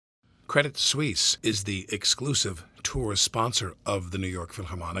Credit Suisse is the exclusive tour sponsor of the New York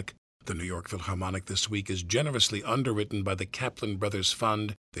Philharmonic. The New York Philharmonic this week is generously underwritten by the Kaplan Brothers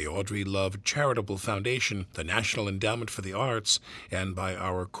Fund, the Audrey Love Charitable Foundation, the National Endowment for the Arts, and by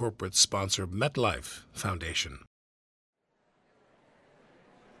our corporate sponsor MetLife Foundation.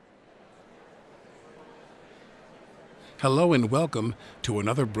 Hello and welcome to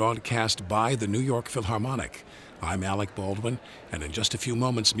another broadcast by the New York Philharmonic. I'm Alec Baldwin, and in just a few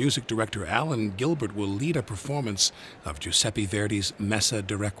moments, music director Alan Gilbert will lead a performance of Giuseppe Verdi's Messa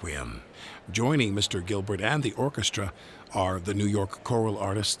de Requiem. Joining Mr. Gilbert and the orchestra are the New York Choral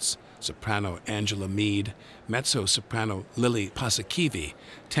Artists, Soprano Angela Meade, Mezzo-Soprano Lilli Paasikivi,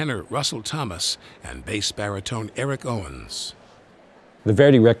 Tenor Russell Thomas, and Bass-Baritone Eric Owens. The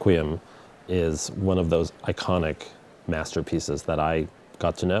Verdi Requiem is one of those iconic masterpieces that I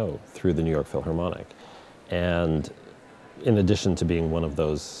got to know through the New York Philharmonic. And in addition to being one of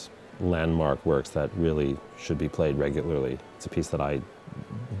those landmark works that really should be played regularly, it's a piece that I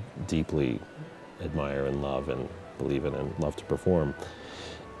deeply admire and love and believe in and love to perform.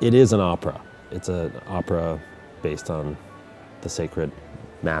 It is an opera. It's an opera based on the sacred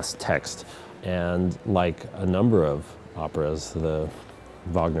Mass text. And like a number of operas, the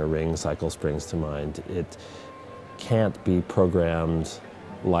Wagner Ring cycle springs to mind. It can't be programmed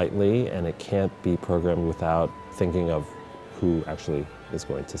lightly, and it can't be programmed without thinking of who actually is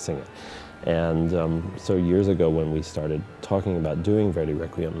going to sing it. And so years ago when we started talking about doing Verdi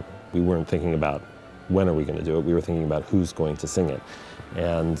Requiem, we weren't thinking about when are we going to do it, we were thinking about who's going to sing it.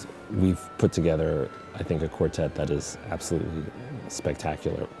 And we've put together, I think, a quartet that is absolutely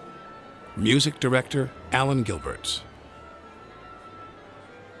spectacular. Music director Alan Gilbert.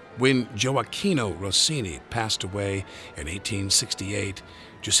 When Gioacchino Rossini passed away in 1868,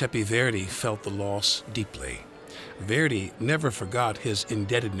 Giuseppe Verdi felt the loss deeply. Verdi never forgot his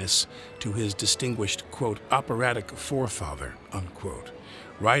indebtedness to his distinguished, quote, operatic forefather, unquote,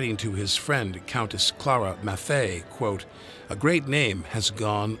 writing to his friend Countess Clara Maffei, quote, "A great name has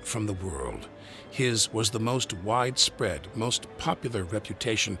gone from the world. His was the most widespread, most popular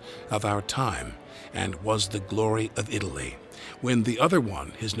reputation of our time, and was the glory of Italy. When the other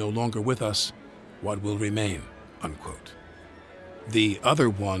one is no longer with us, what will remain?" Unquote. The other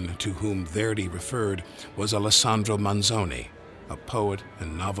one to whom Verdi referred was Alessandro Manzoni, a poet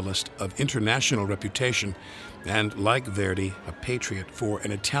and novelist of international reputation, and like Verdi, a patriot for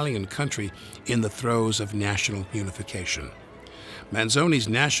an Italian country in the throes of national unification. Manzoni's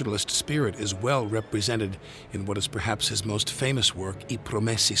nationalist spirit is well represented in what is perhaps his most famous work, I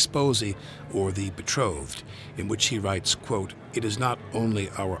Promessi Sposi, or The Betrothed, in which he writes, quote, "It is not only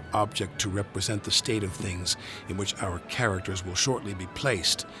our object to represent the state of things in which our characters will shortly be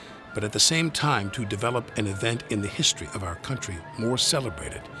placed, but at the same time to develop an event in the history of our country more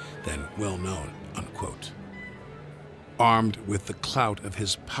celebrated than well known," unquote. Armed with the clout of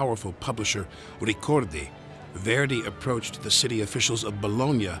his powerful publisher, Ricordi, Verdi approached the city officials of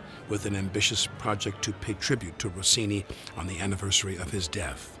Bologna with an ambitious project to pay tribute to Rossini on the anniversary of his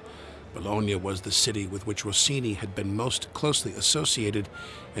death. Bologna was the city with which Rossini had been most closely associated,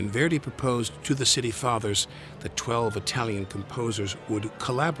 and Verdi proposed to the city fathers that 12 Italian composers would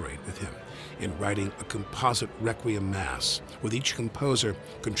collaborate with him in writing a composite requiem mass, with each composer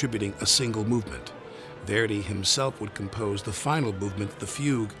contributing a single movement. Verdi himself would compose the final movement, the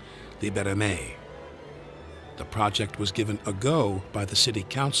fugue, Libera. The project was given a go by the city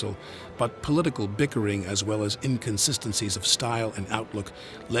council, but political bickering as well as inconsistencies of style and outlook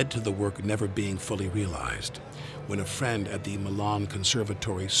led to the work never being fully realized. When a friend at the Milan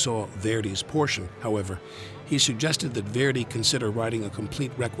Conservatory saw Verdi's portion, however, he suggested that Verdi consider writing a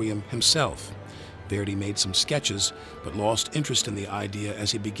complete requiem himself. Verdi made some sketches, but lost interest in the idea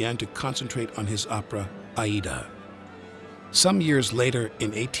as he began to concentrate on his opera Aida. Some years later,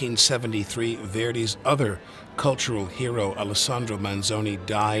 in 1873, Verdi's other cultural hero, Alessandro Manzoni,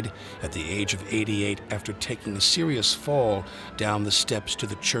 died at the age of 88 after taking a serious fall down the steps to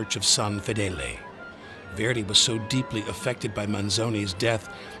the Church of San Fedele. Verdi was so deeply affected by Manzoni's death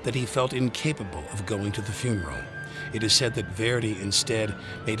that he felt incapable of going to the funeral. It is said that Verdi instead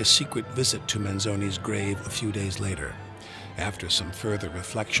made a secret visit to Manzoni's grave a few days later. After some further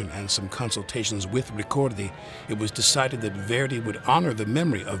reflection and some consultations with Ricordi, it was decided that Verdi would honor the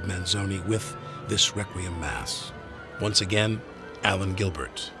memory of Manzoni with this Requiem Mass. Once again, Alan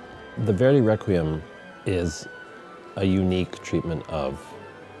Gilbert. The Verdi Requiem is a unique treatment of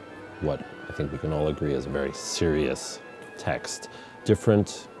what I think we can all agree is a very serious text.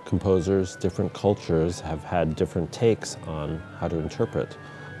 Different composers, different cultures have had different takes on how to interpret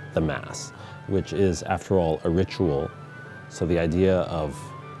the Mass, which is, after all, a ritual. So the idea of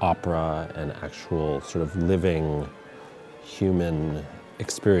opera and actual sort of living human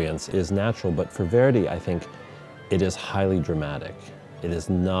experience is natural, but for Verdi, I think it is highly dramatic. It is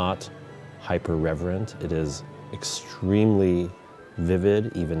not hyper-reverent. It is extremely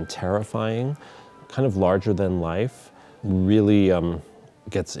vivid, even terrifying, kind of larger than life, really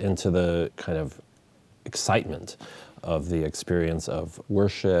gets into the kind of excitement of the experience of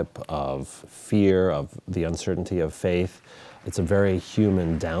worship, of fear, of the uncertainty of faith. It's a very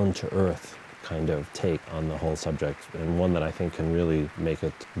human, down-to-earth kind of take on the whole subject, and one that I think can really make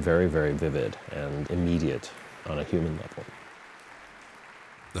it very, very vivid and immediate on a human level.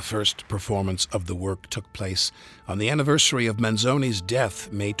 The first performance of the work took place on the anniversary of Manzoni's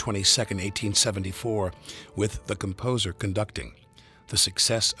death, May 22, 1874, with the composer conducting. The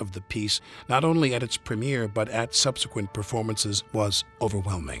success of the piece, not only at its premiere but at subsequent performances, was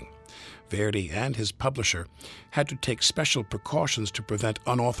overwhelming. Verdi and his publisher had to take special precautions to prevent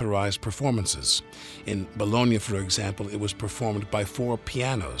unauthorized performances. In Bologna, for example, it was performed by 4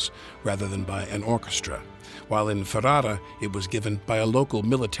 pianos rather than by an orchestra, while in Ferrara it was given by a local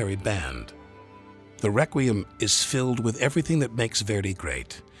military band. The Requiem is filled with everything that makes Verdi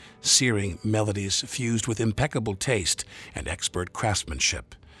great: searing melodies fused with impeccable taste and expert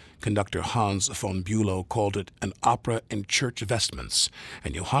craftsmanship. Conductor Hans von Bülow called it an opera in church vestments,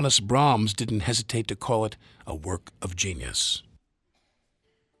 and Johannes Brahms didn't hesitate to call it a work of genius.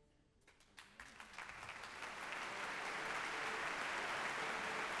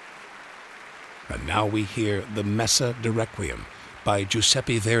 And now we hear the Messa de Requiem by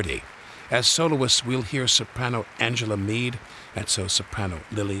Giuseppe Verdi. As soloists, we'll hear soprano Angela Meade, mezzo-soprano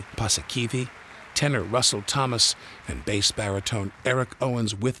Lilli Paasikivi, tenor Russell Thomas, and bass-baritone Eric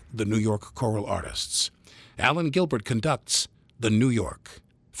Owens with the New York Choral Artists. Alan Gilbert conducts the New York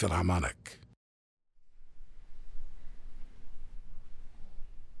Philharmonic.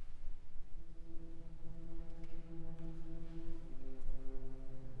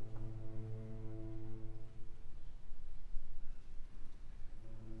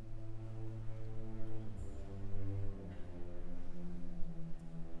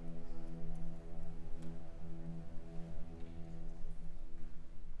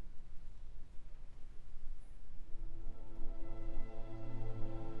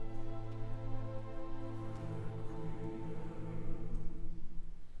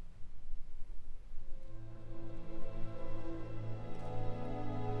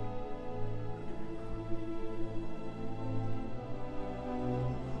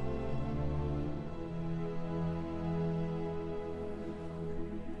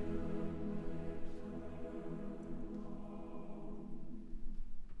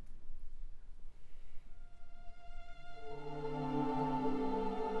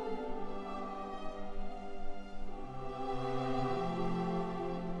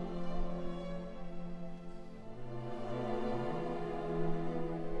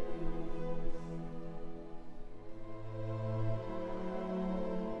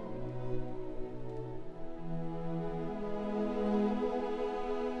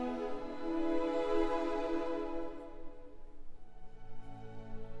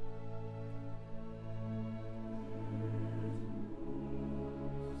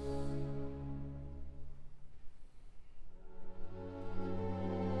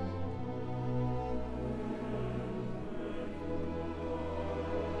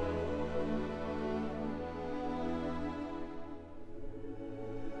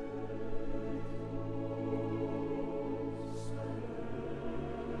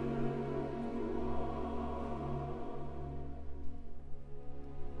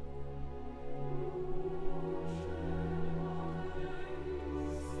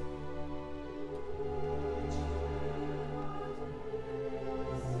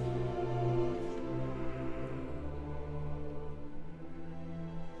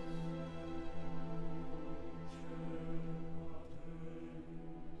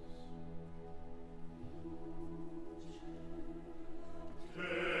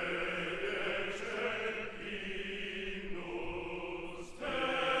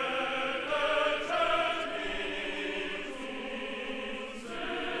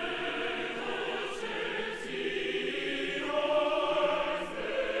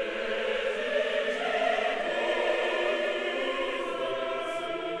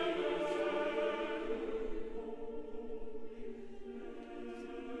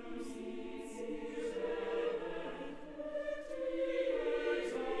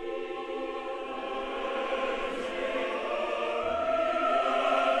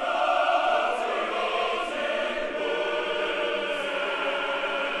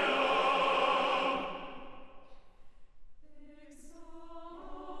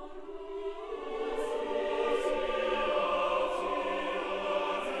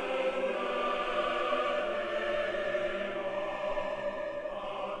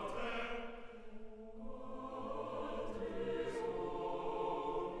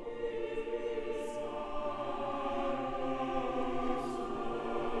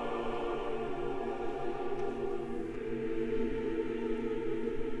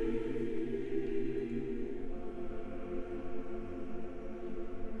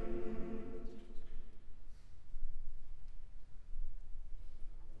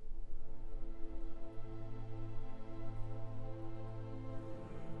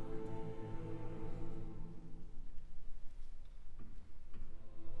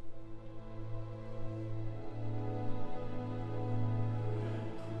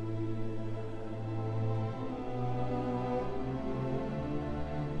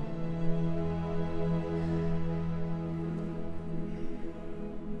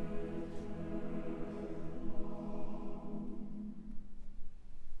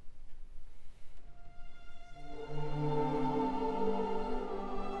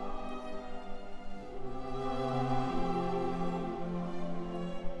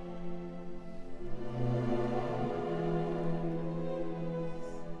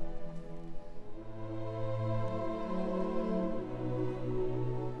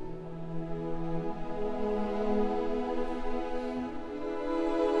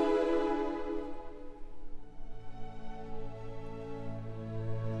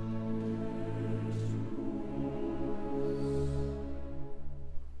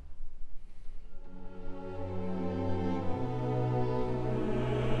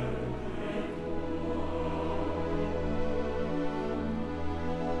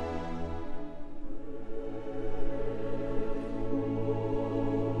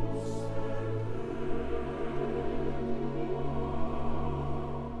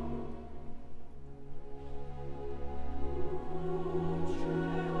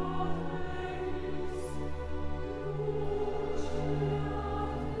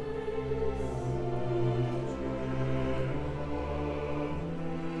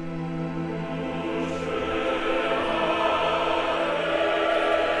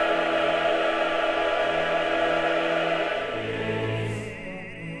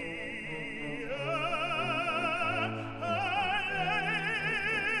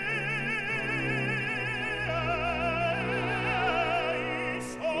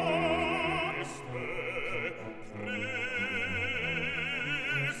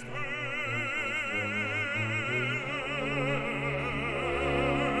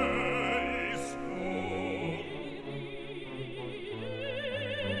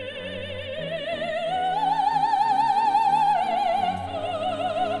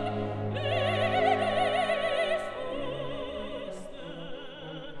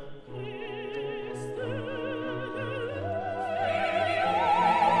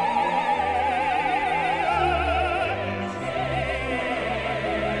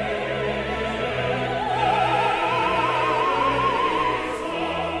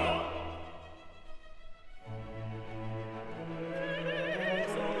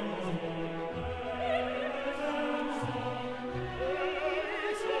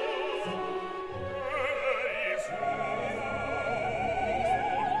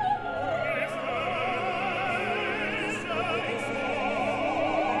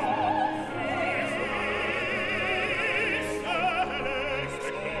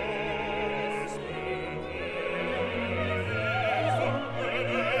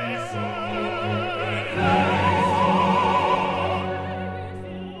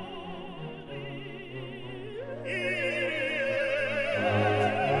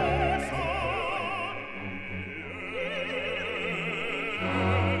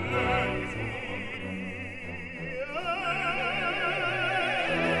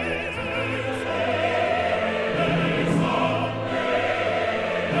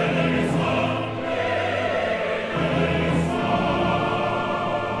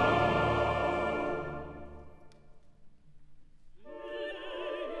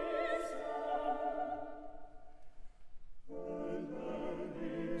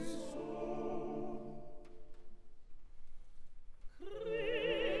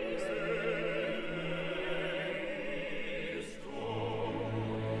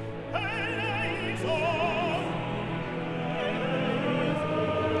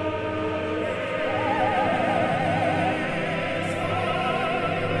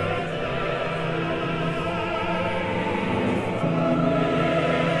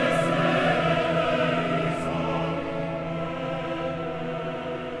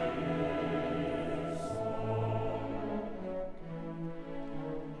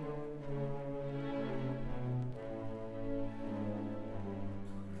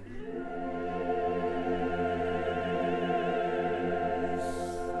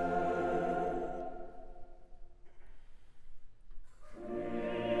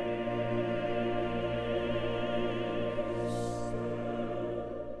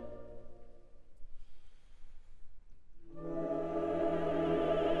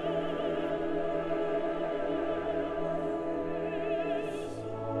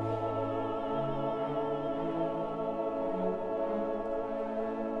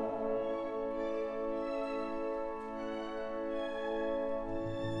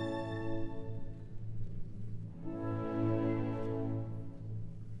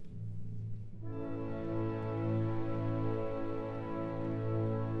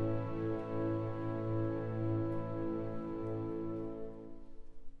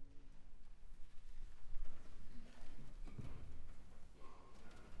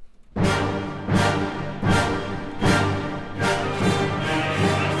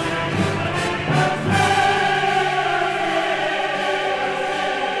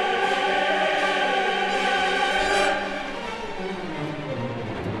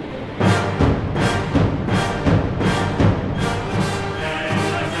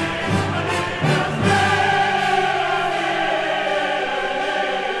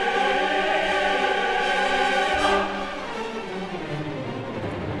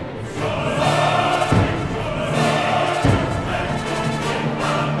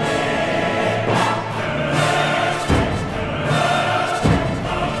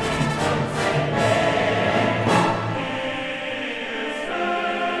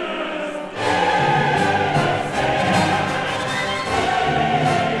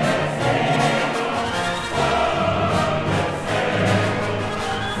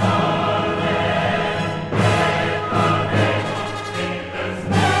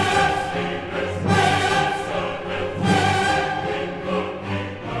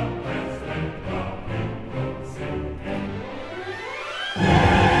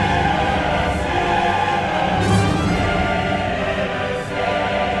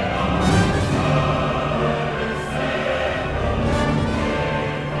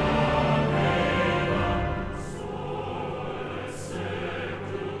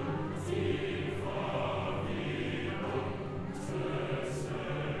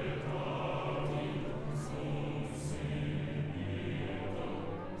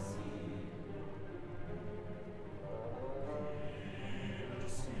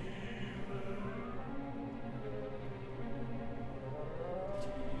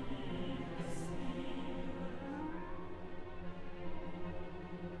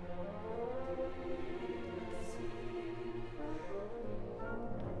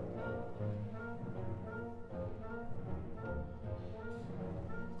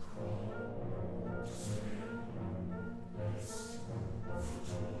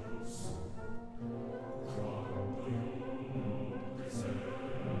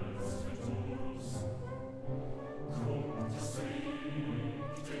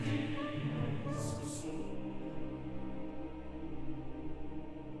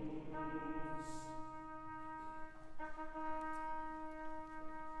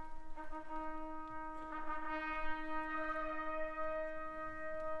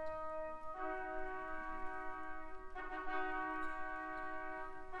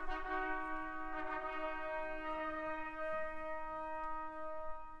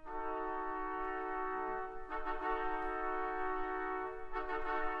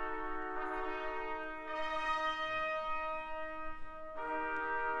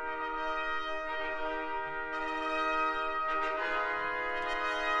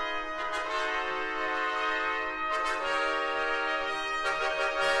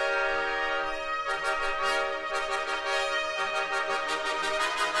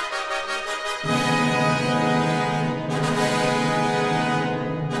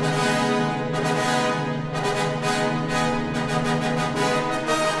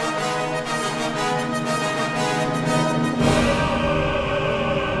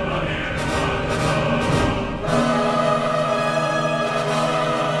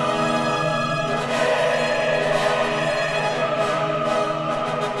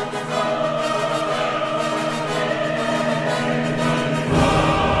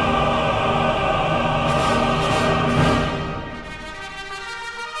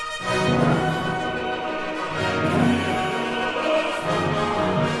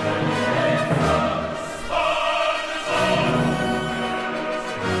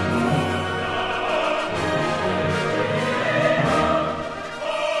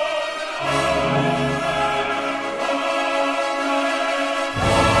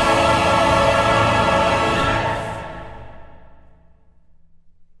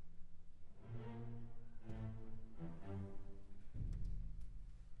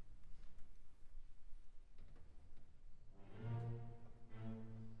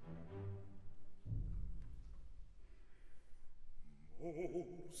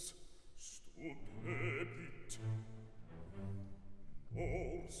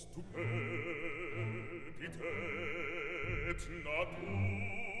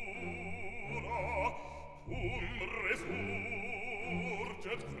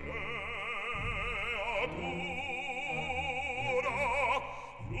 resurget creatura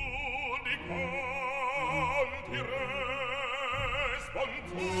iudicanti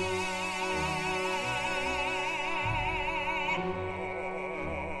respontura.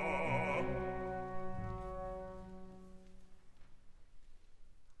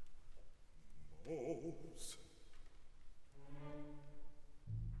 Mors.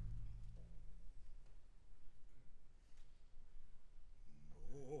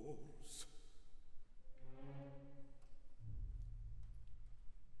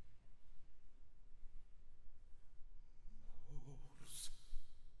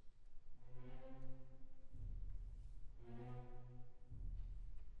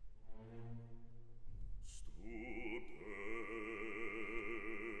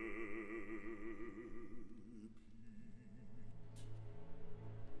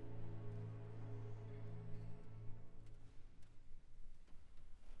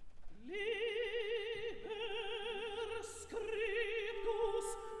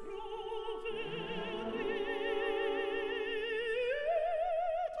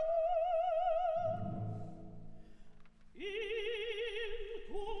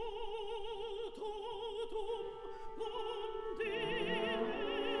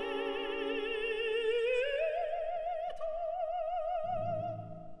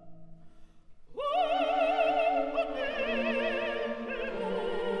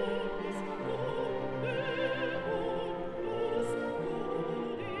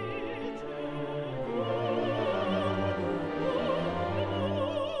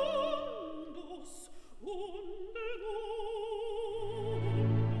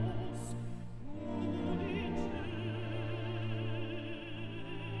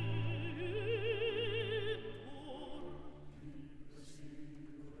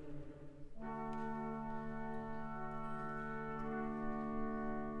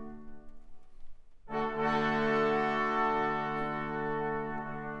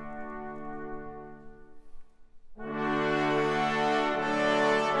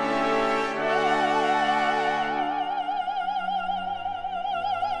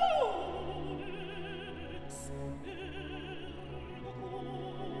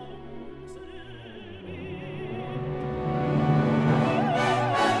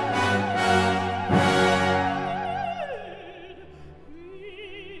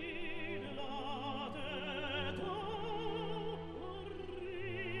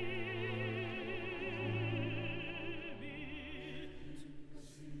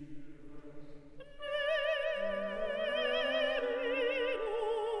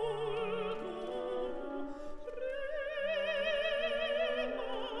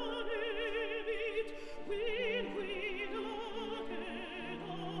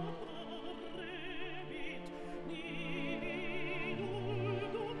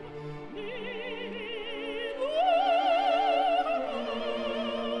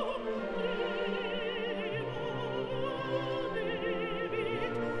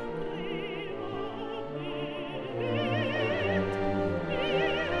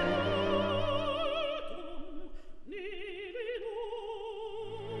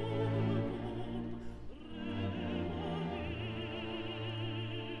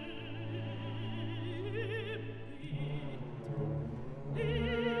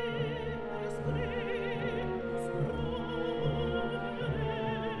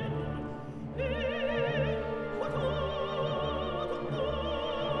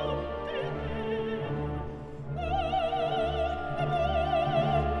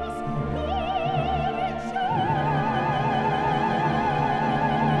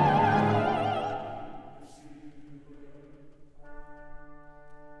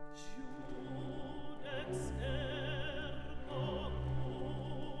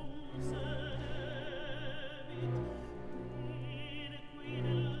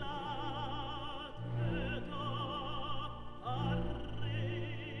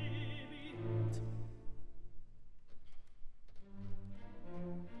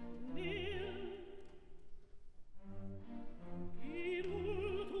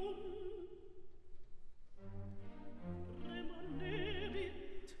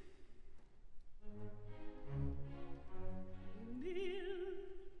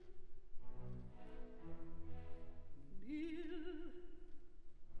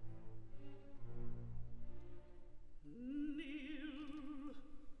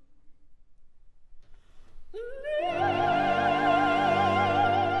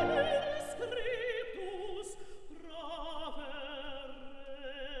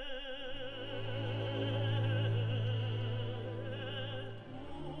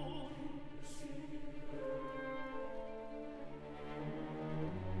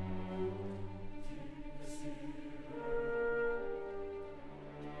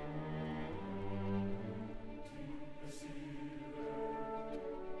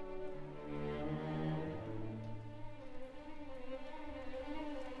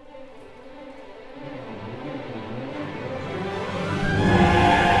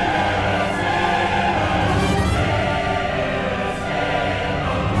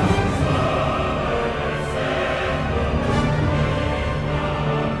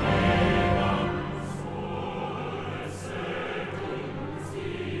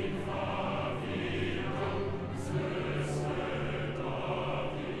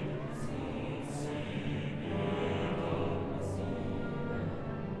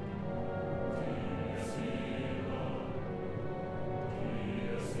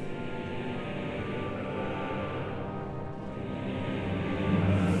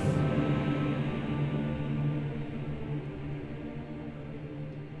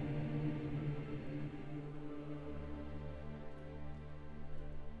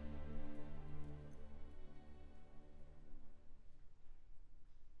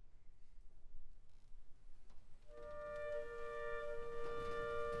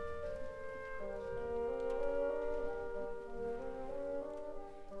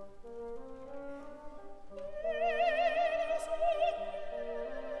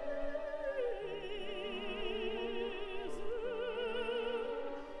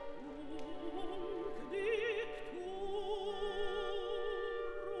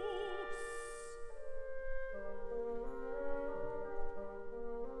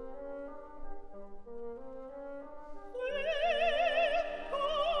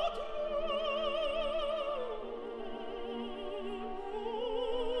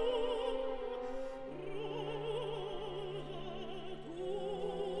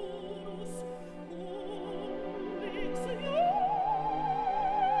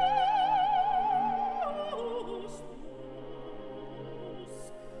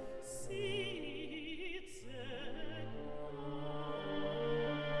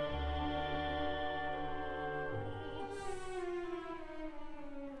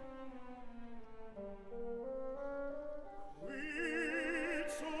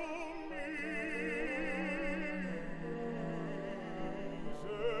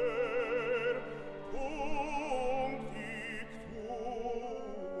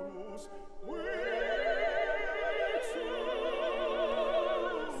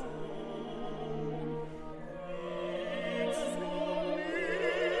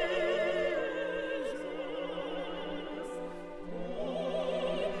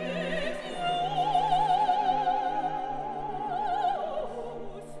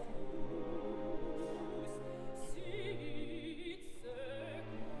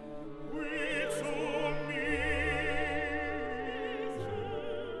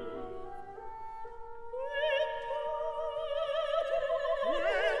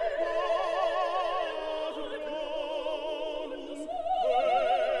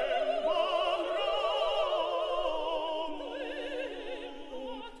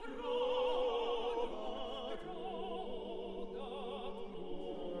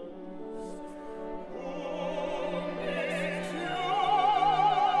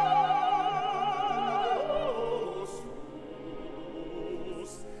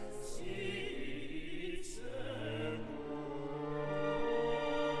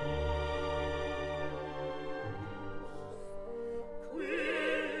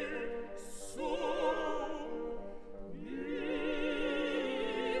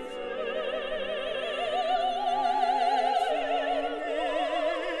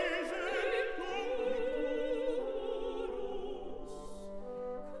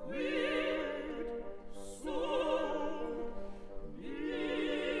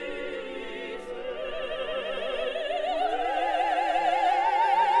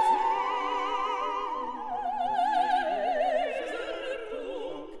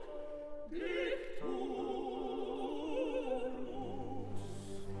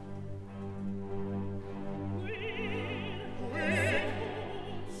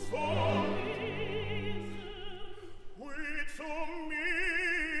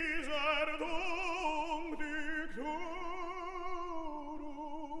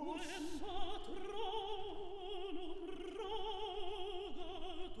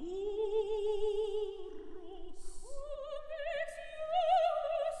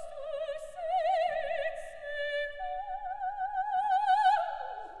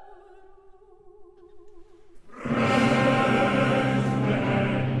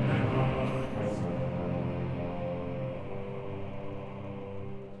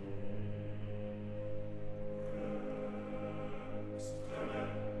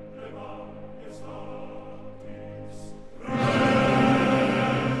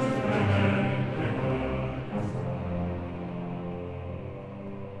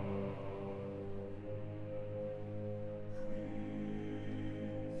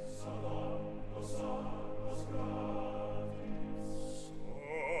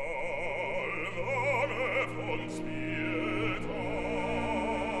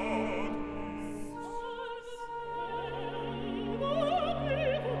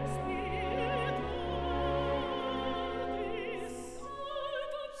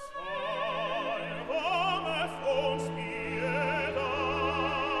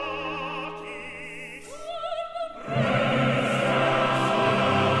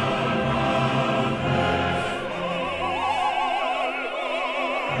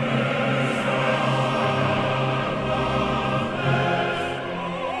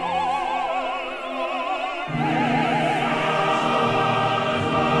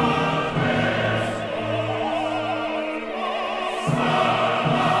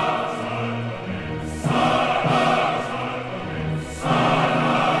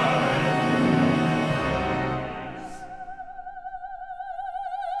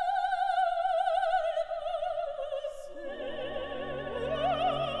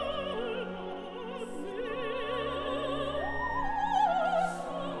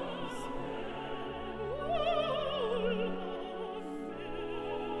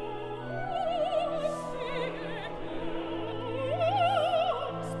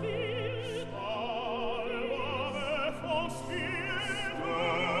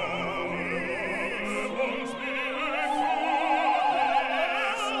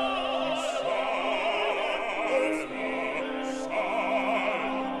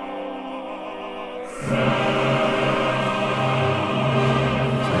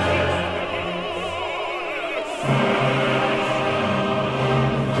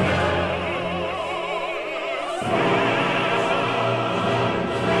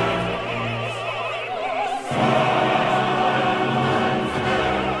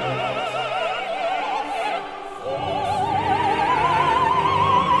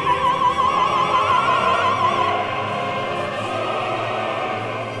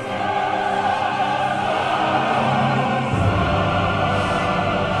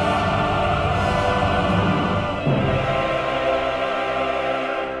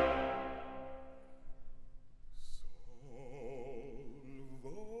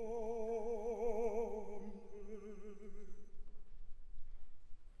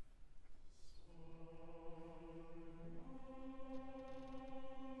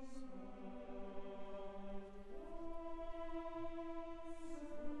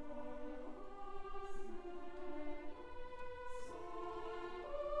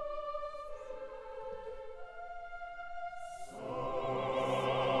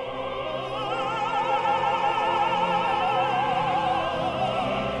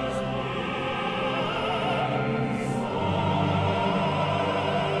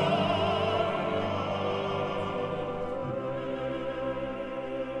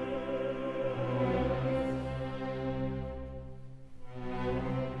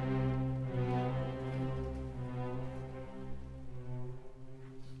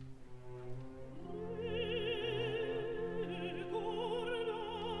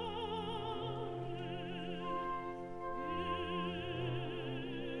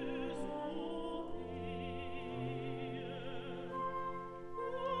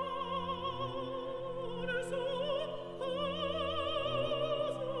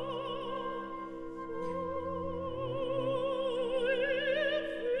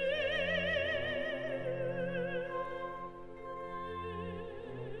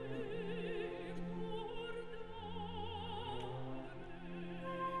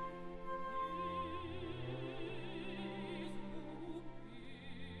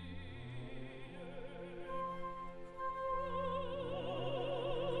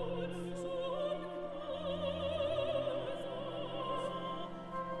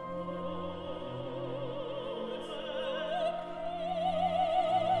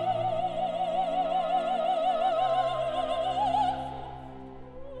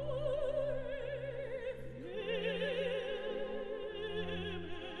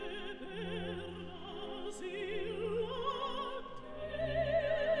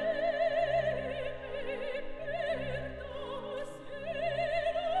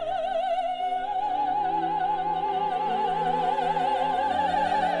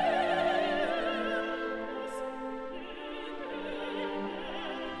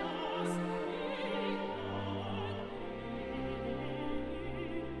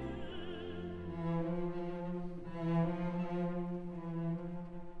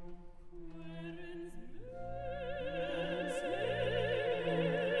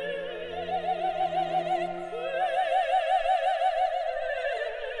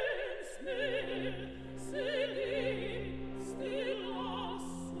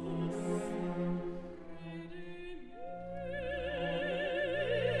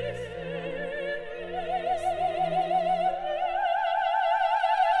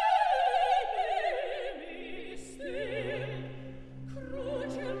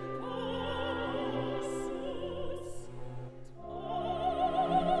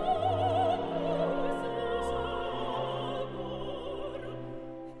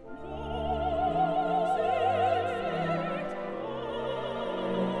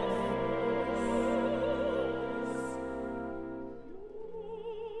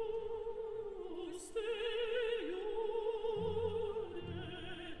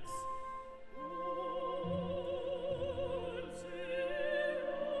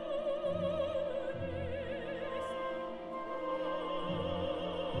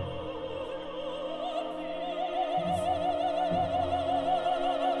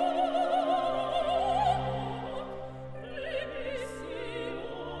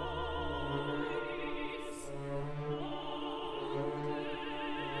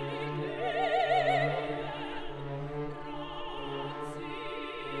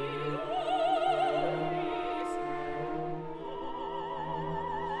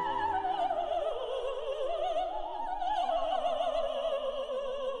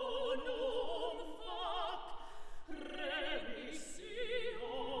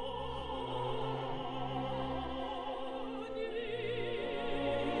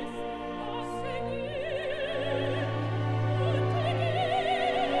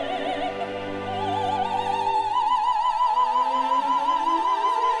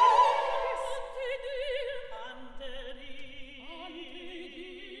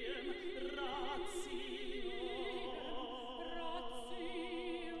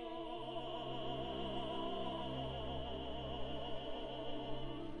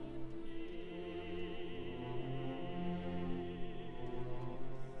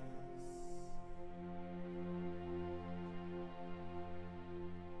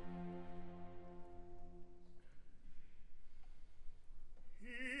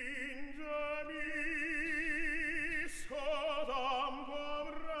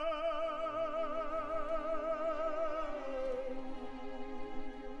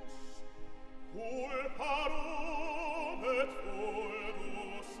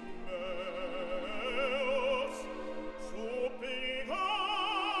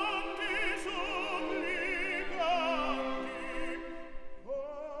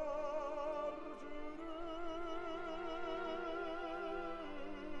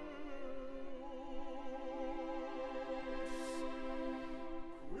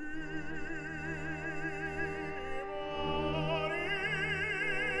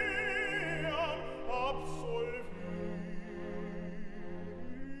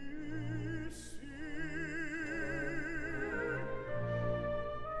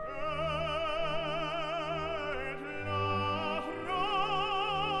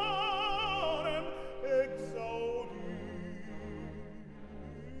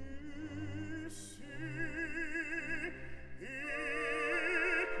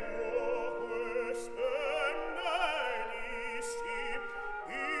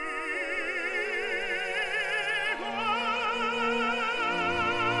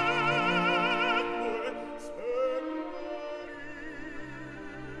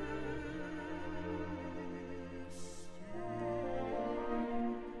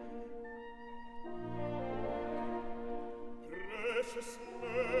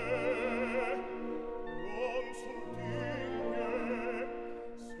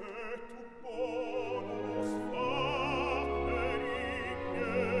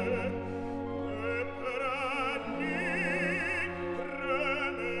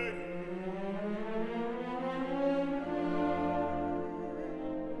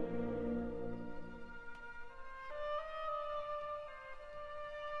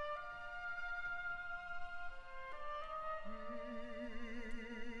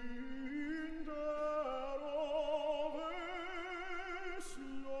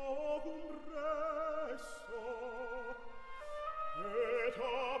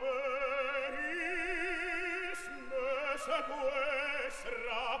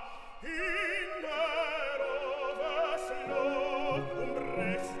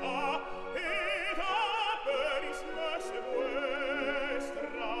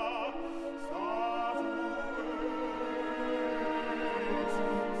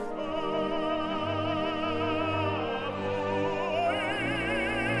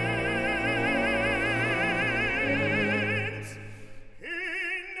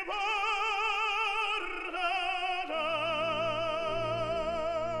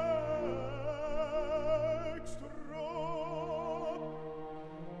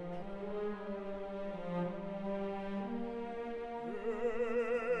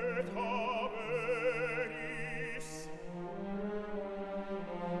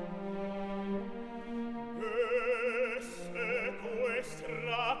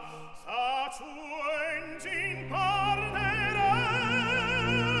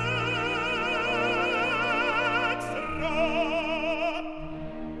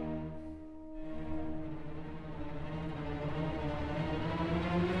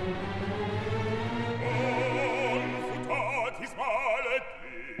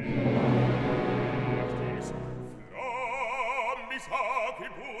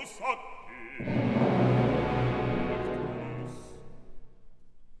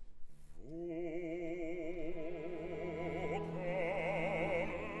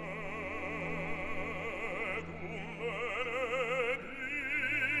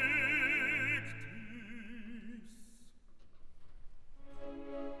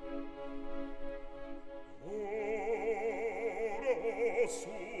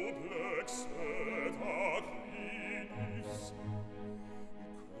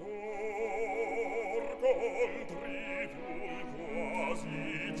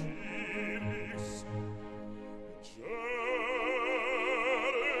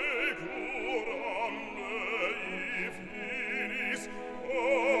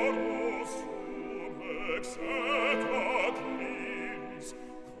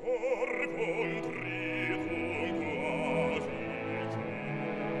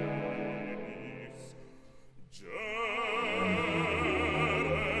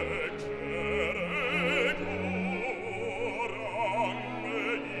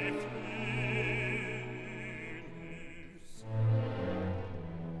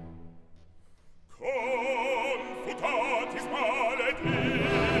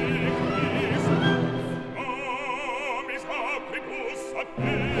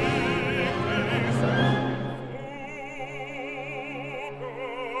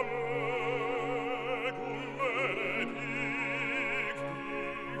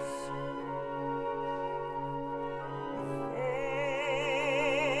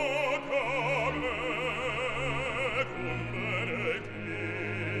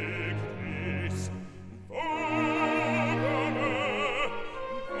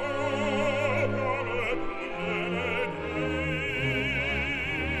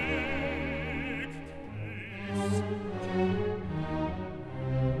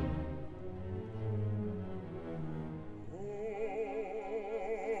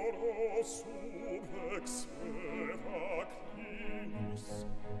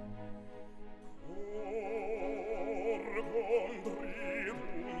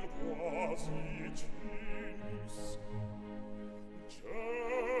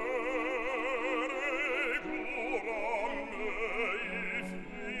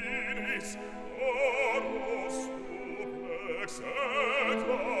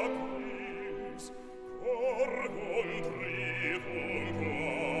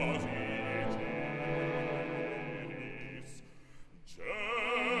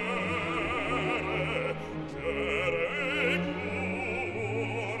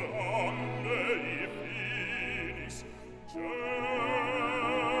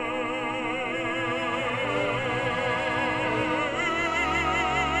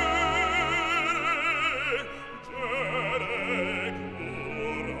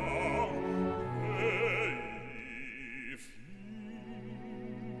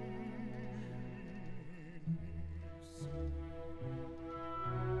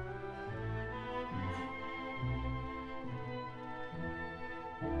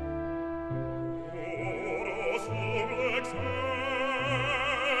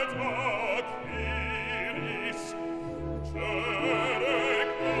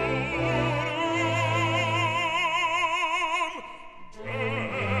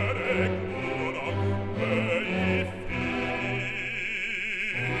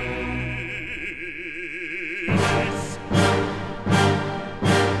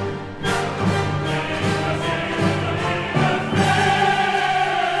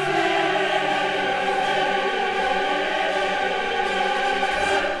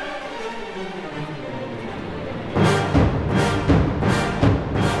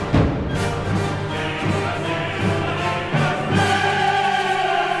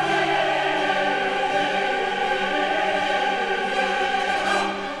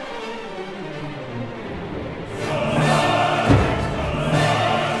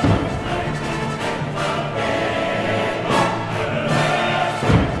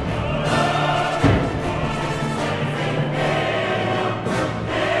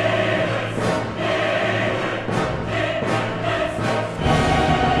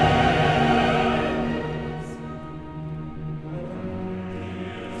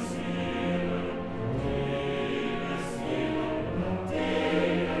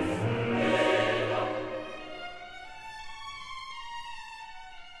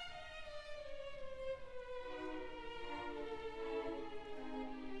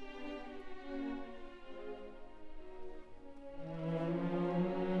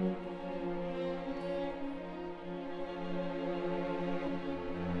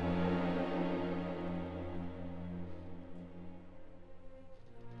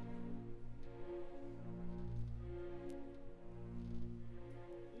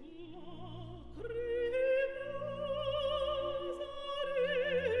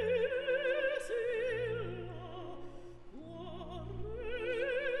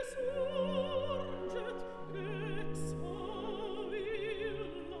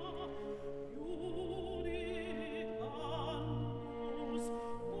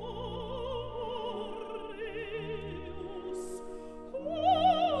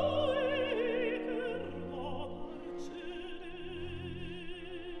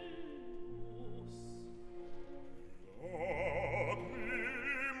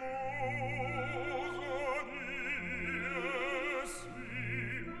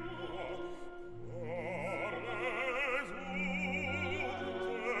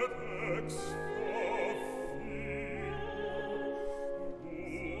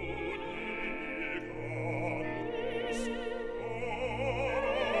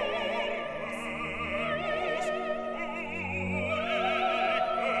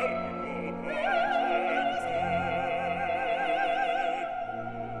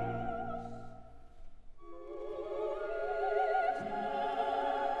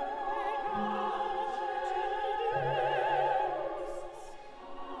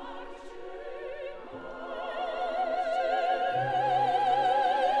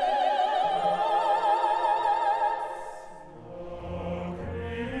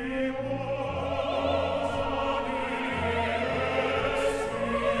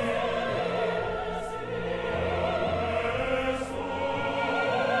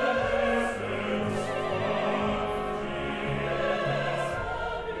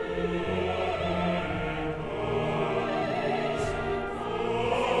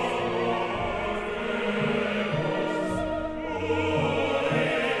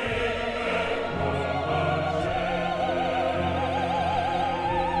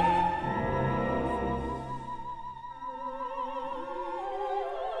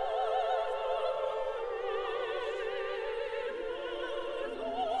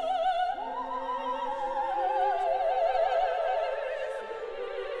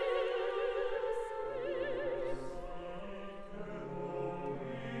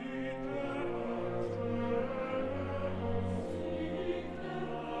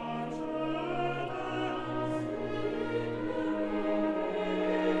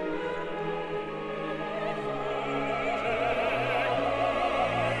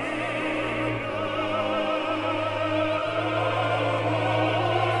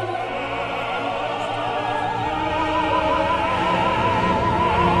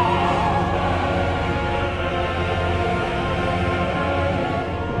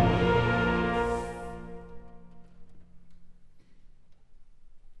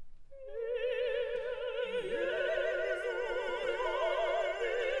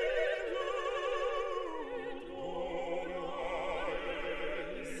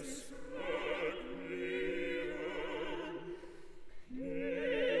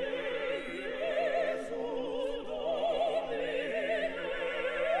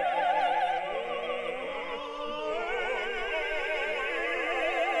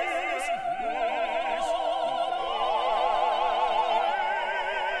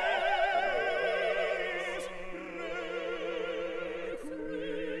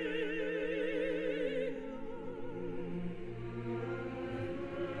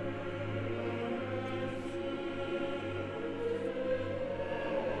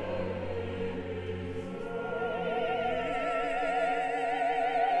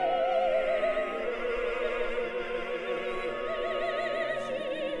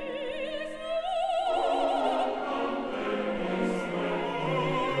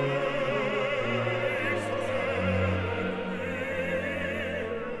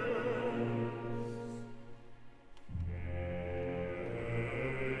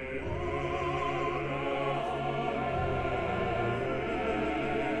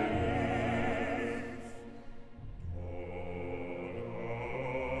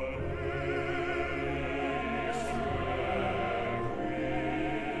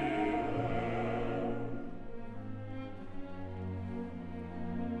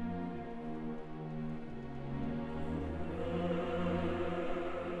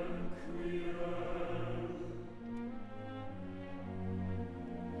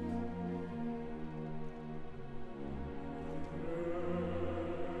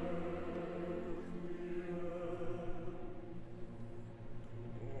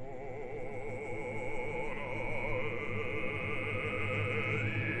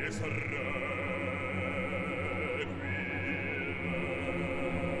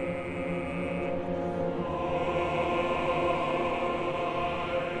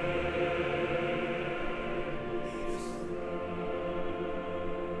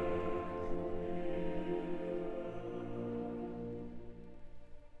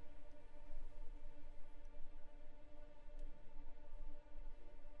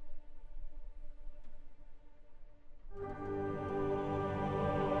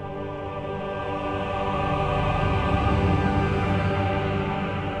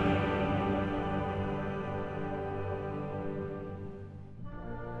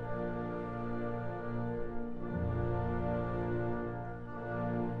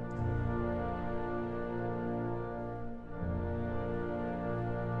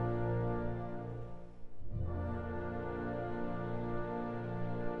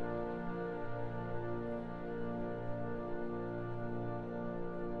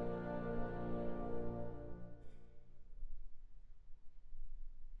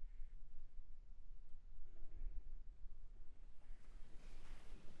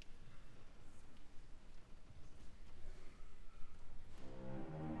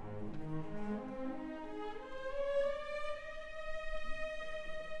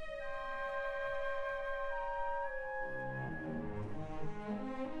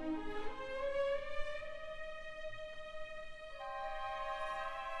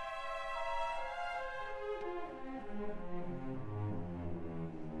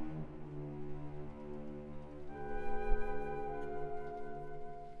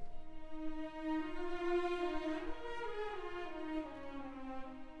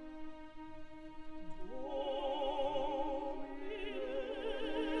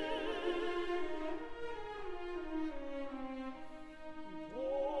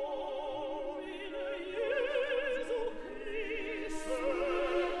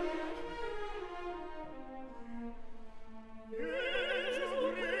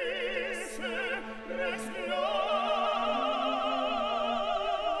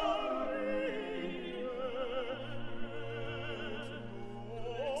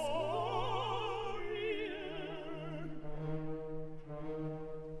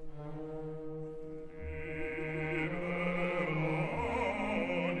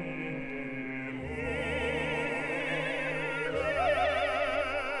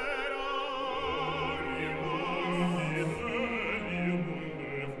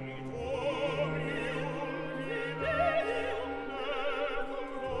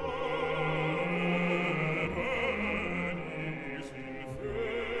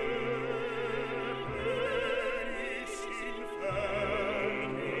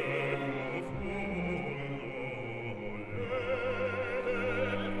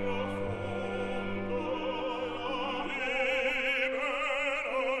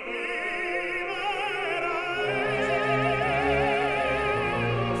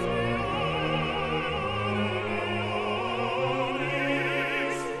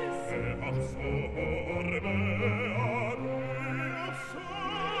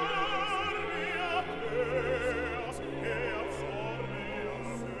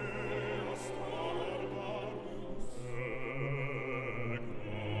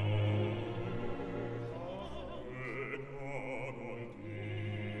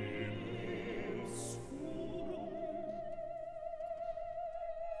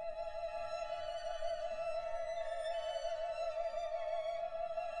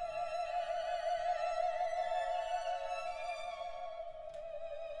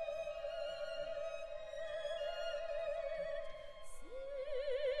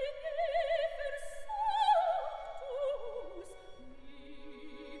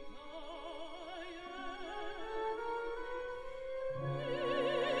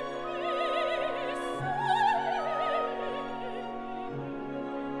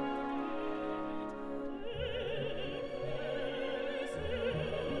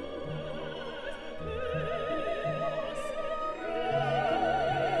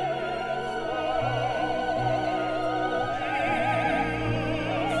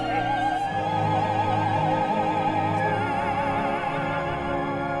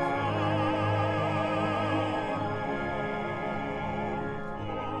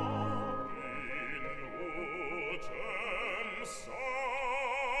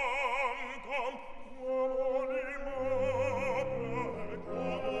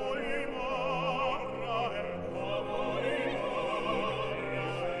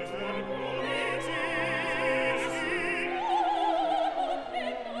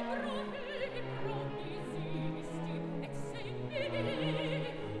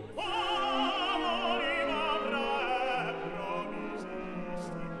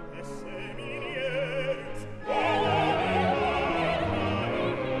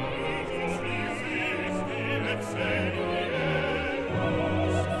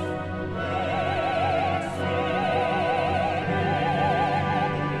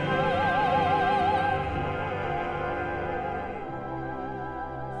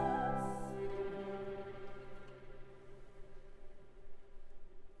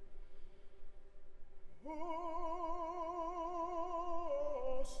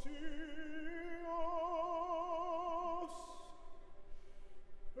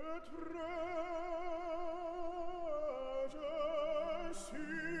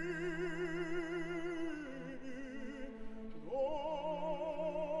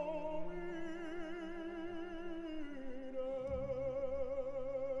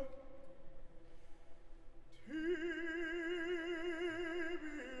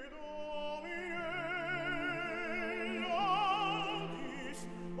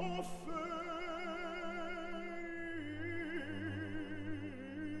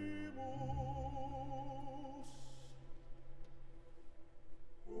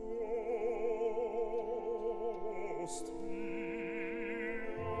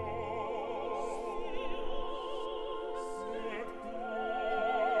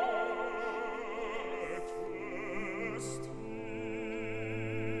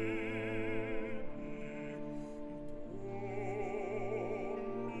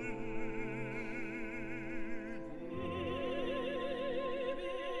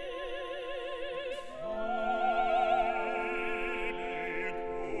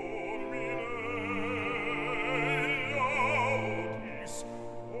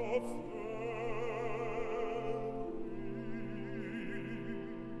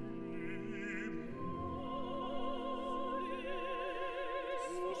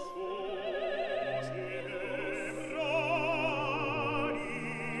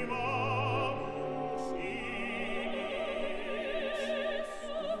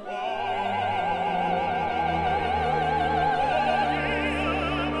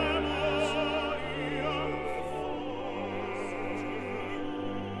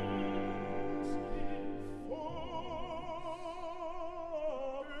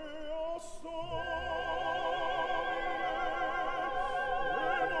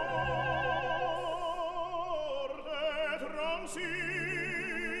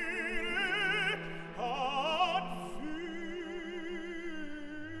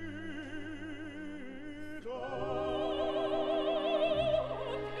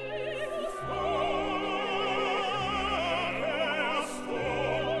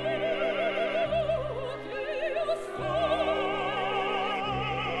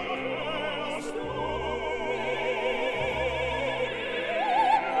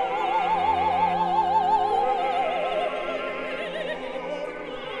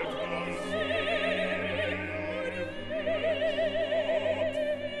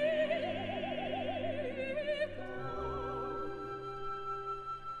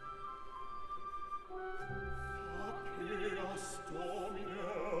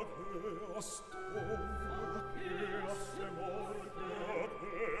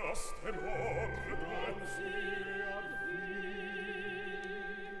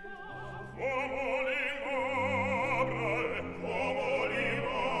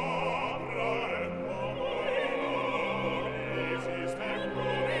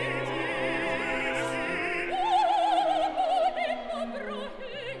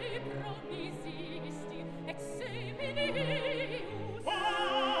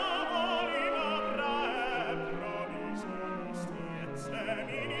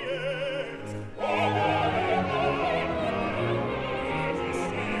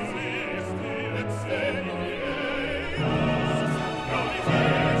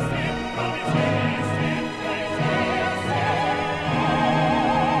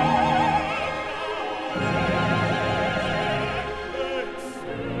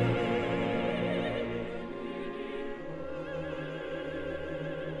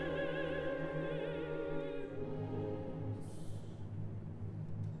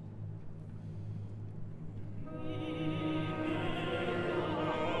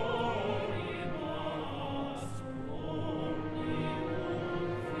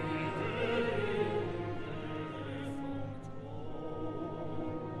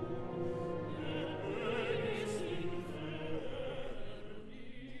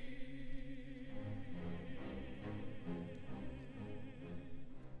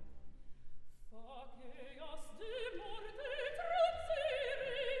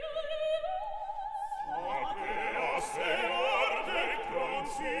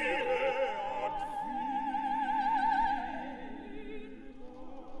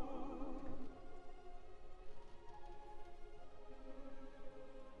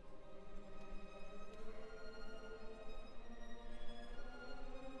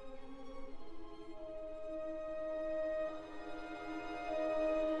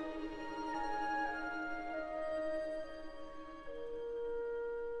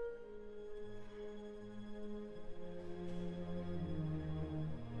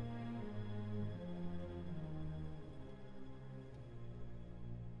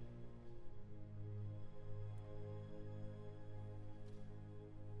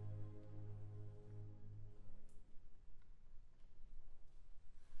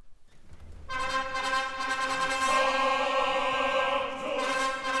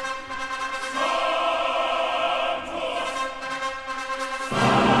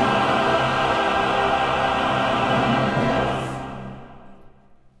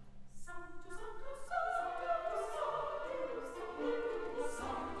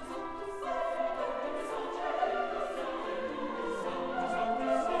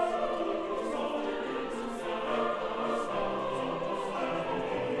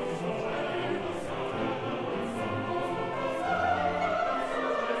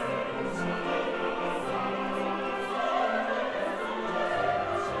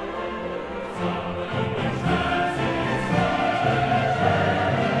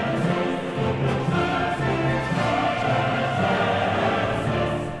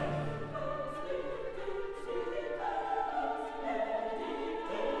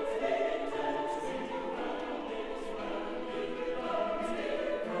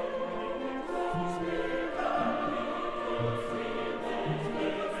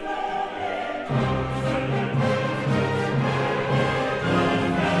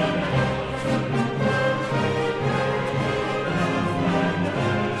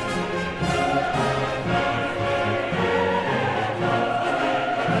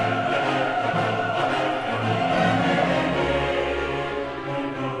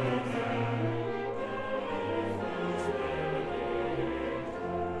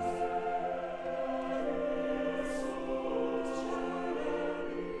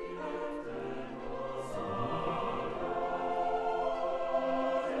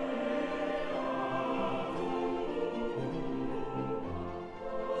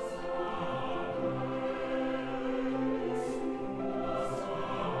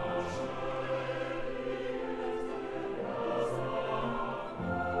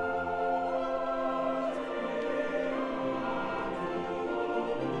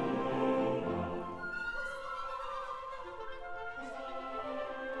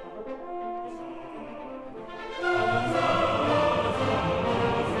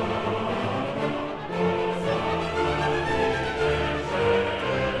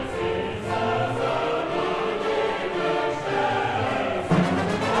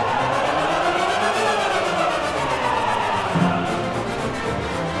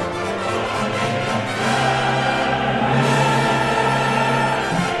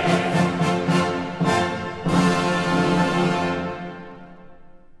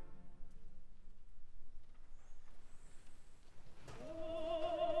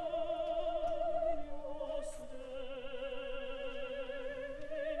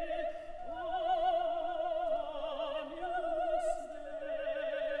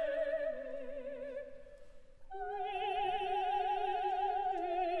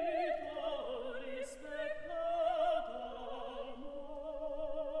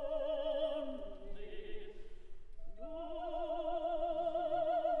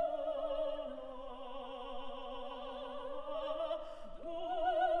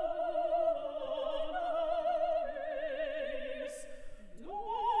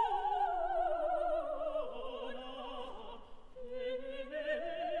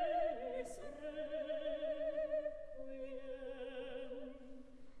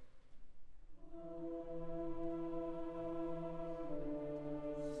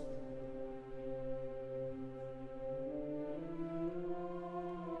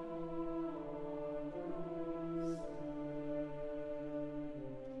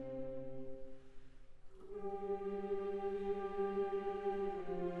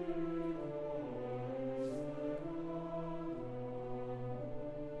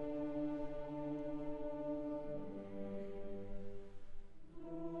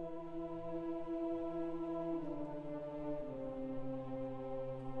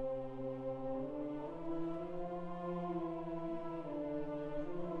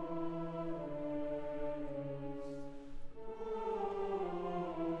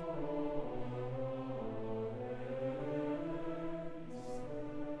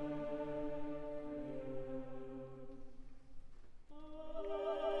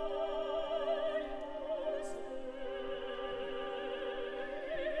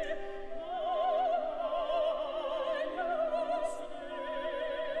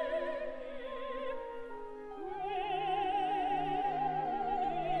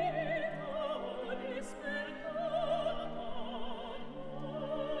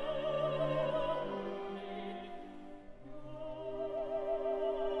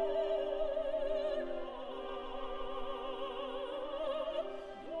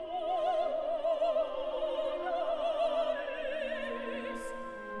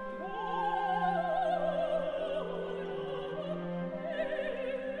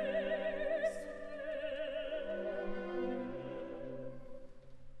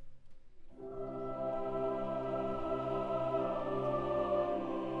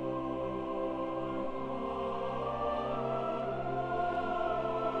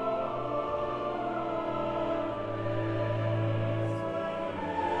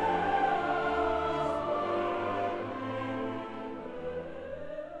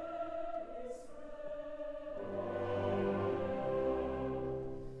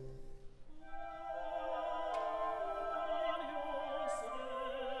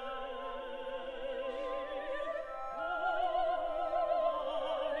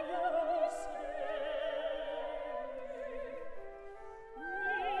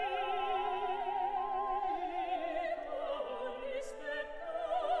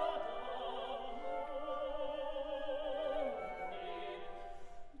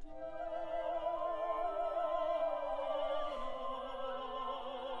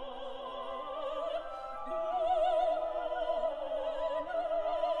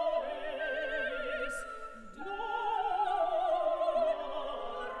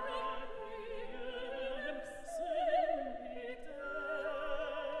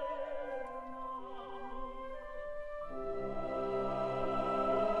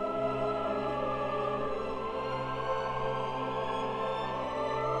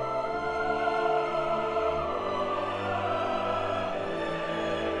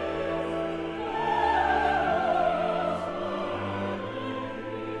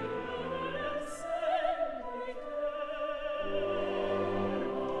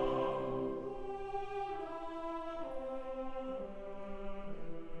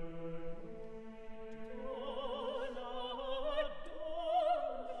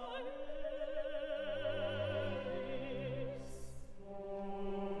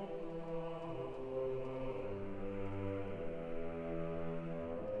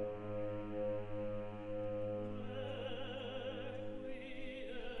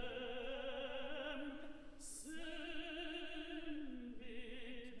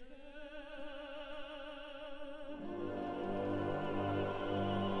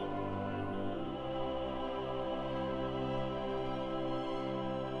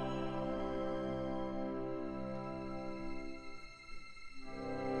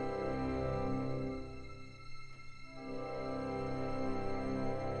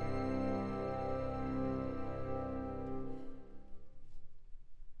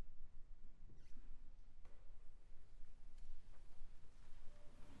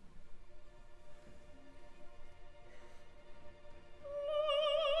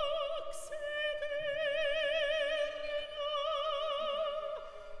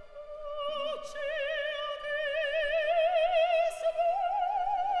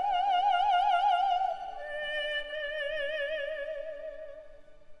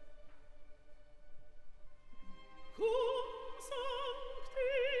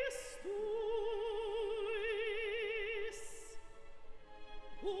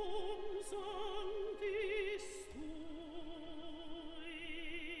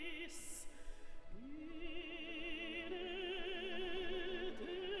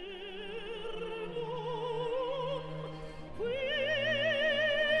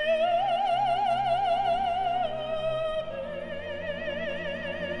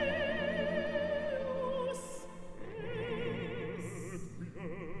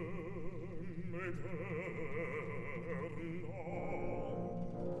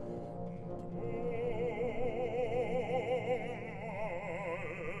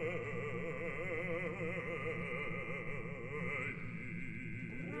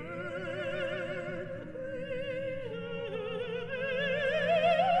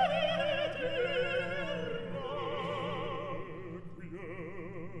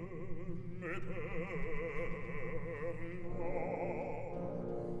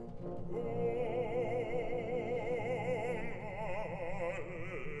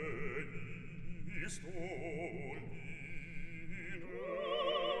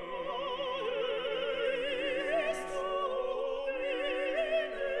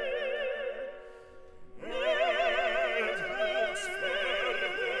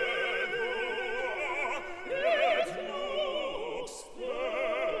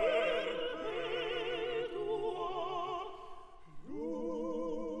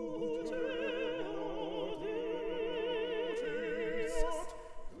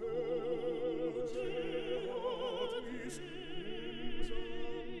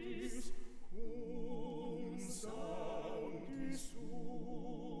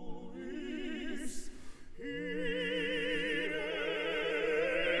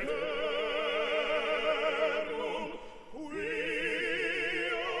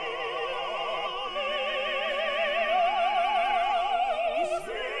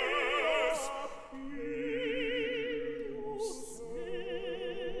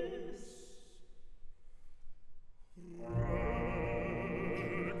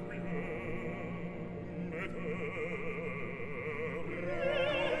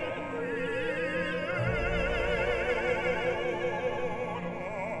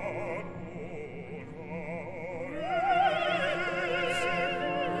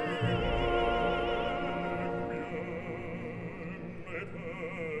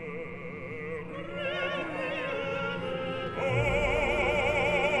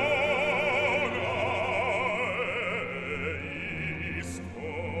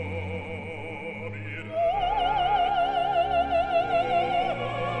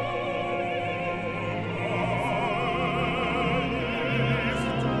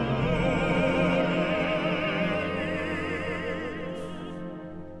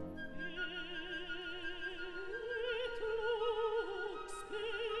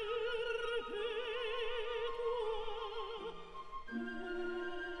 Spare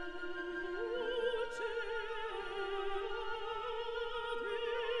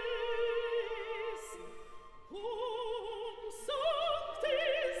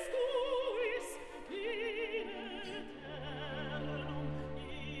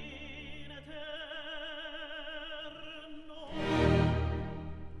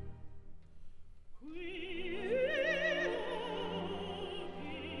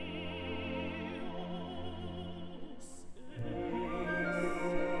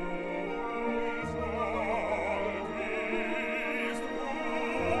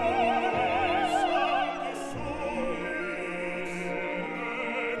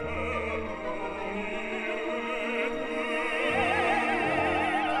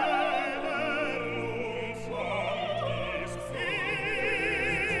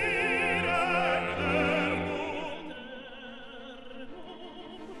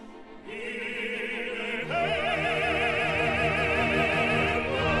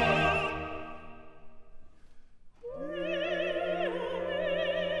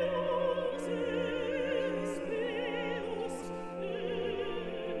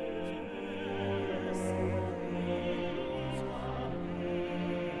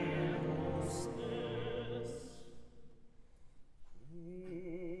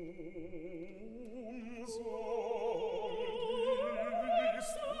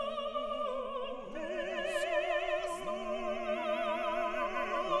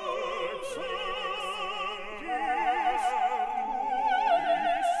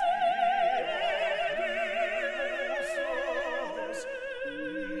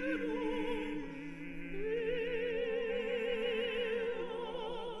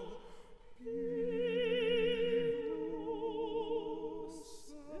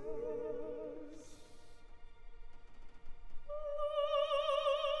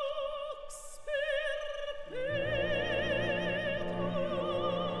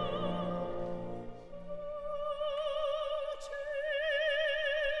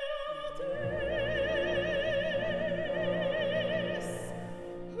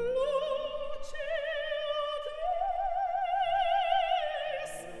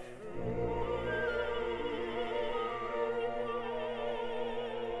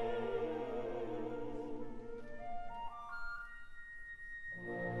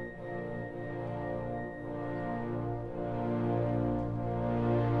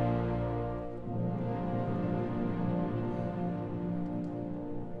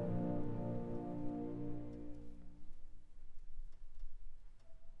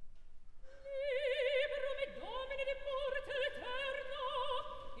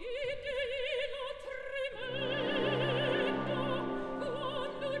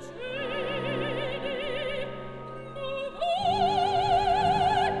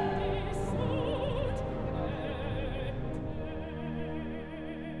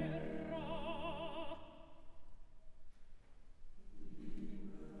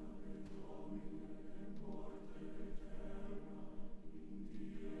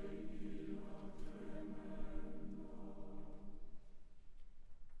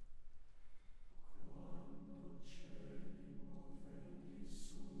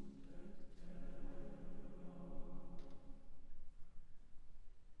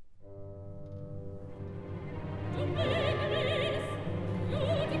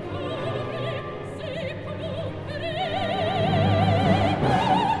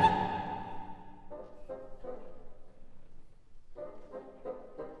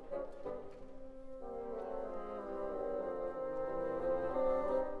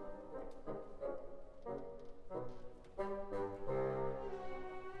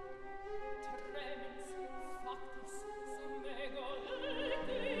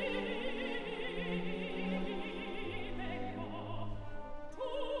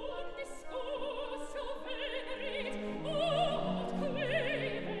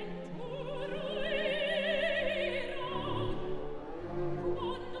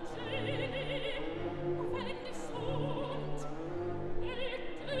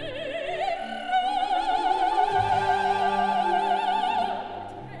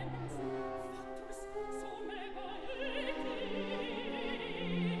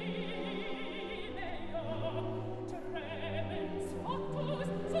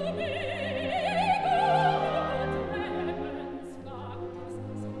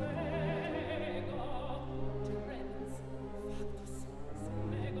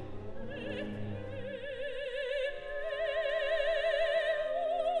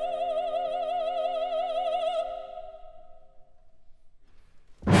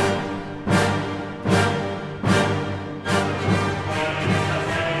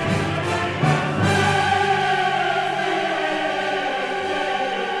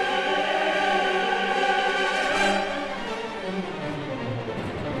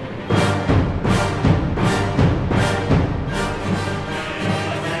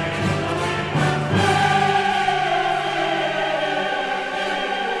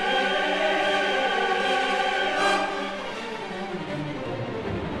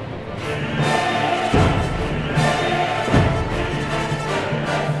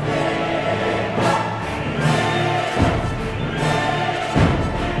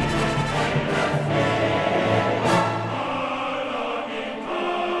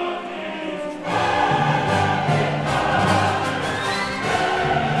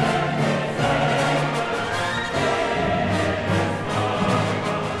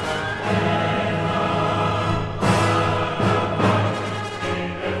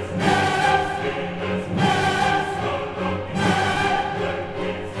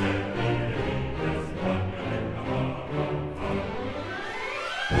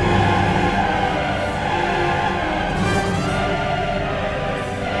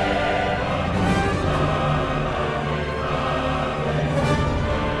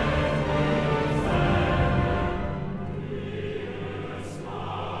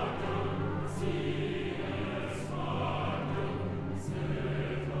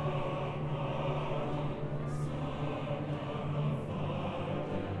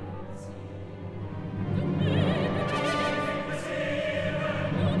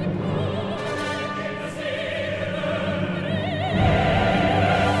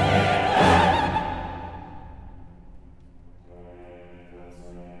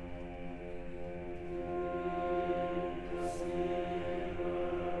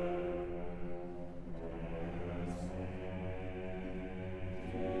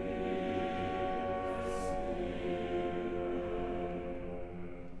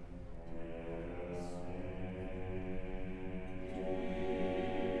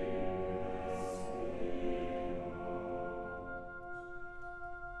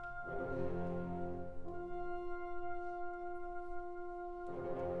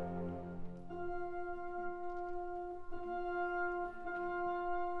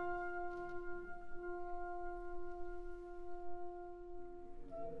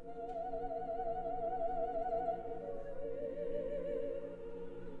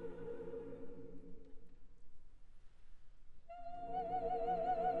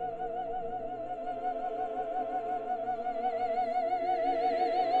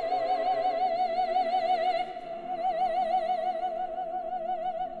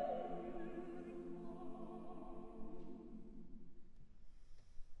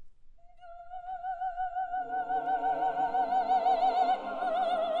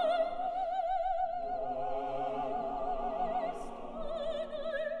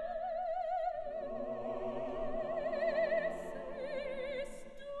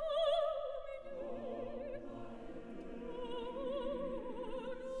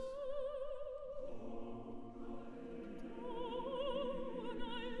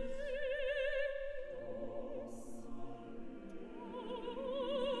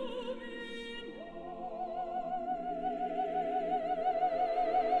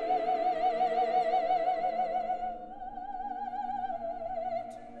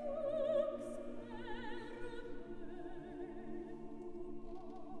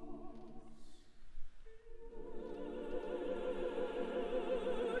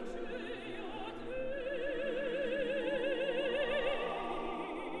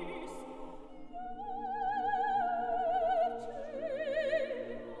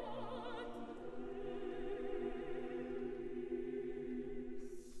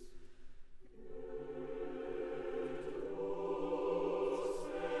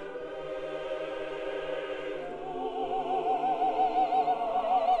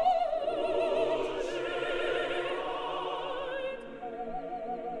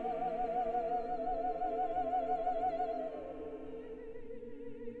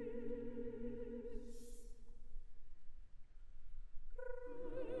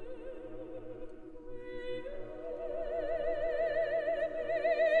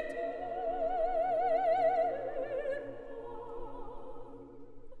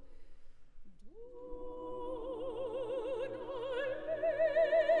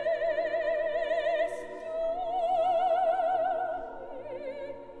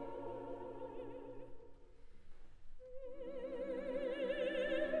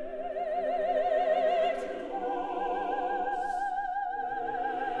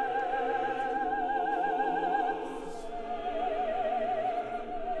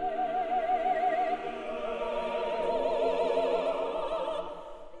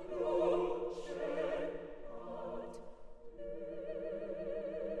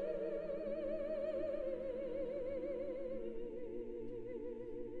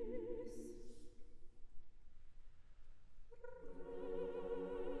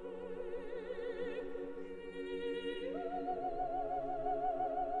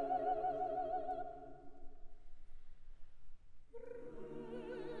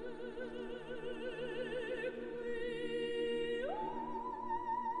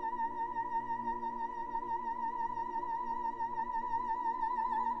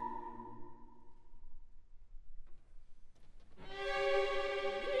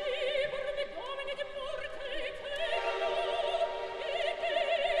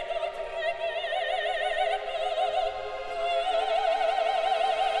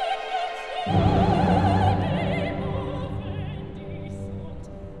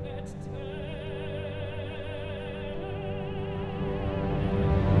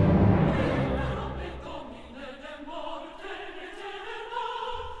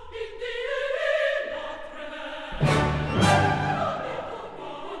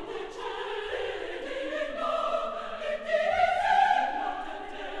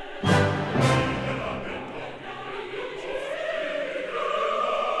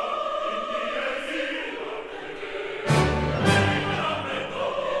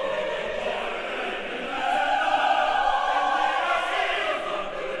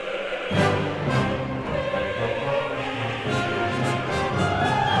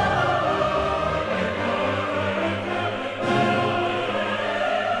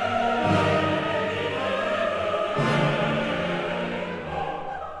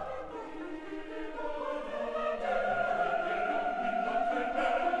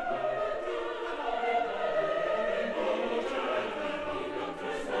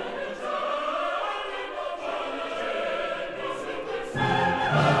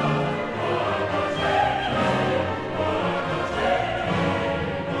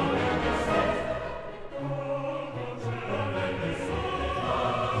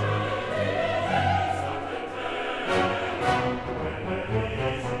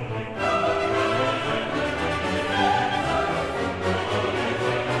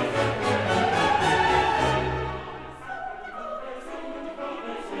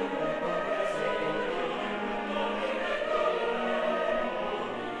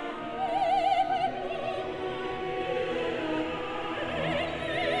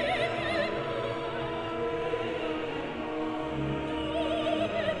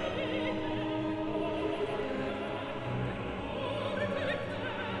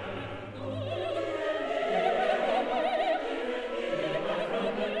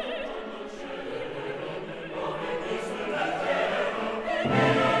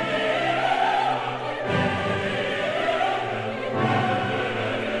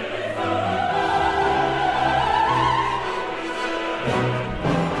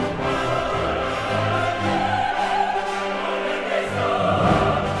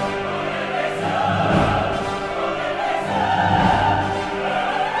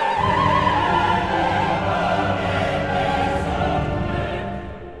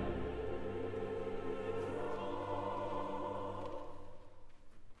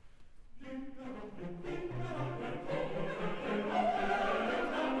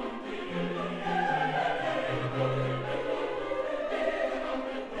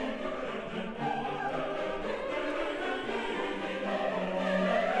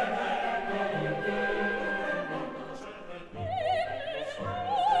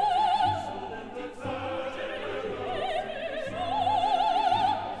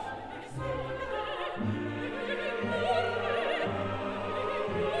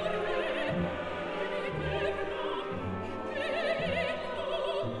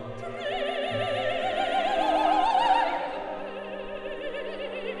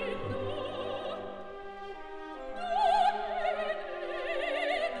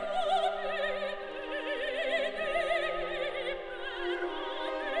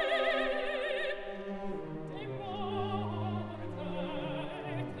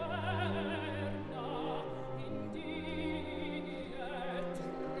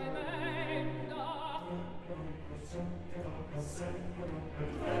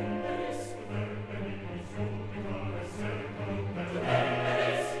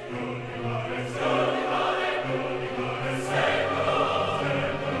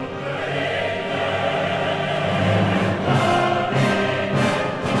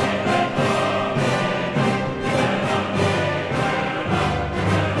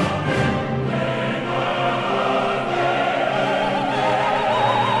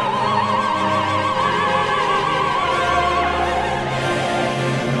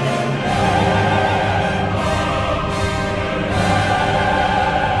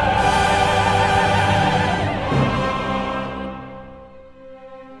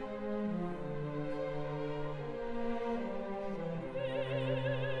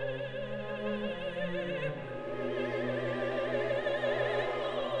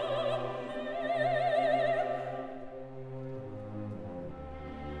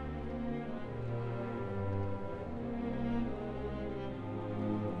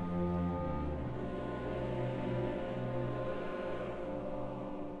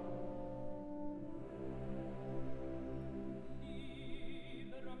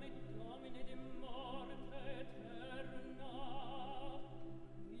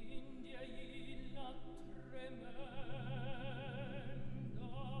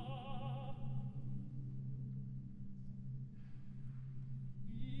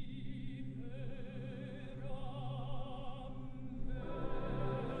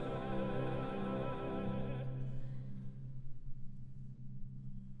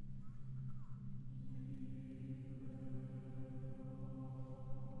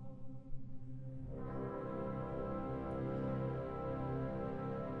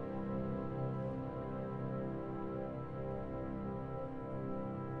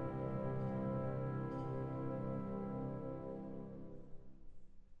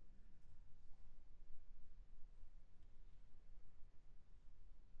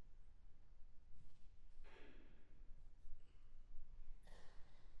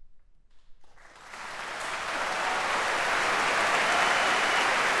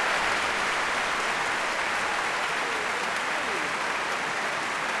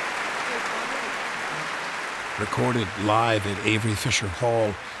Recorded live at Avery Fisher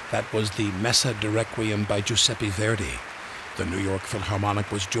Hall, that was the Messa de Requiem by Giuseppe Verdi. The New York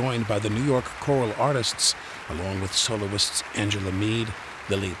Philharmonic was joined by the New York Choral Artists, along with soloists Angela Meade,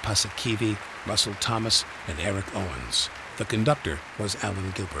 Lilli Paasikivi, Russell Thomas, and Eric Owens. The conductor was Alan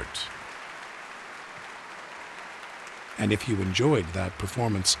Gilbert. And if you enjoyed that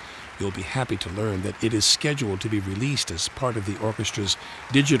performance, you'll be happy to learn that it is scheduled to be released as part of the orchestra's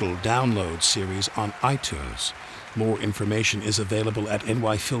digital download series on iTunes. More information is available at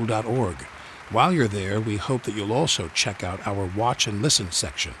nyphil.org. While you're there, we hope that you'll also check out our Watch and Listen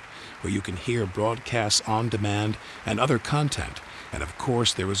section, where you can hear broadcasts on demand and other content. And of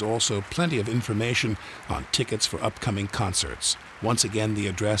course, there is also plenty of information on tickets for upcoming concerts. Once again, the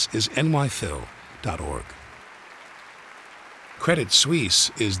address is nyphil.org. Credit Suisse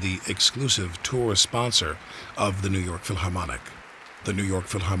is the exclusive tour sponsor of the New York Philharmonic. The New York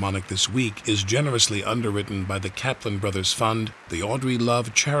Philharmonic this week is generously underwritten by the Kaplan Brothers Fund, the Audrey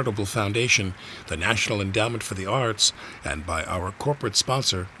Love Charitable Foundation, the National Endowment for the Arts, and by our corporate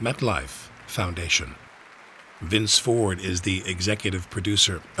sponsor, MetLife Foundation. Vince Ford is the executive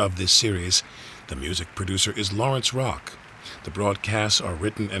producer of this series. The music producer is Lawrence Rock. The broadcasts are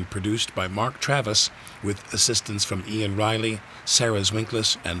written and produced by Mark Travis, with assistance from Ian Riley, Sarah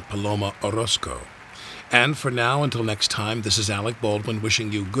Zwinklis, and Paloma Orozco. And for now, until next time, this is Alec Baldwin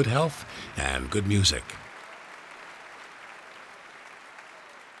wishing you good health and good music.